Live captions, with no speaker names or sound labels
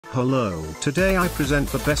Hello, today I present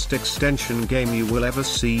the best extension game you will ever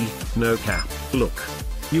see, no cap. Look.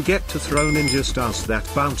 You get to throw ninja stars that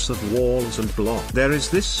bounce at walls and block. There is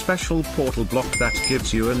this special portal block that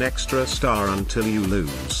gives you an extra star until you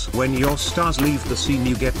lose. When your stars leave the scene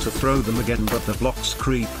you get to throw them again, but the blocks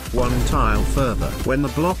creep one tile further. When the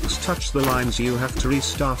blocks touch the lines you have to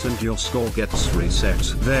restart and your score gets reset.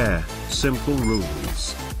 There, simple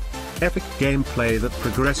rules. Epic gameplay that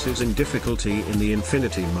progresses in difficulty in the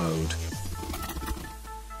infinity mode.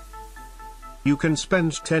 You can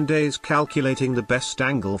spend 10 days calculating the best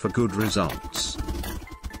angle for good results.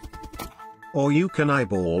 Or you can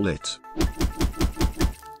eyeball it.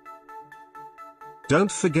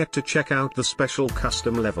 Don't forget to check out the special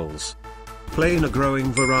custom levels. Play in a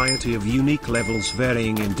growing variety of unique levels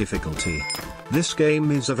varying in difficulty. This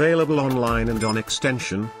game is available online and on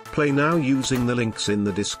extension. Play now using the links in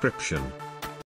the description.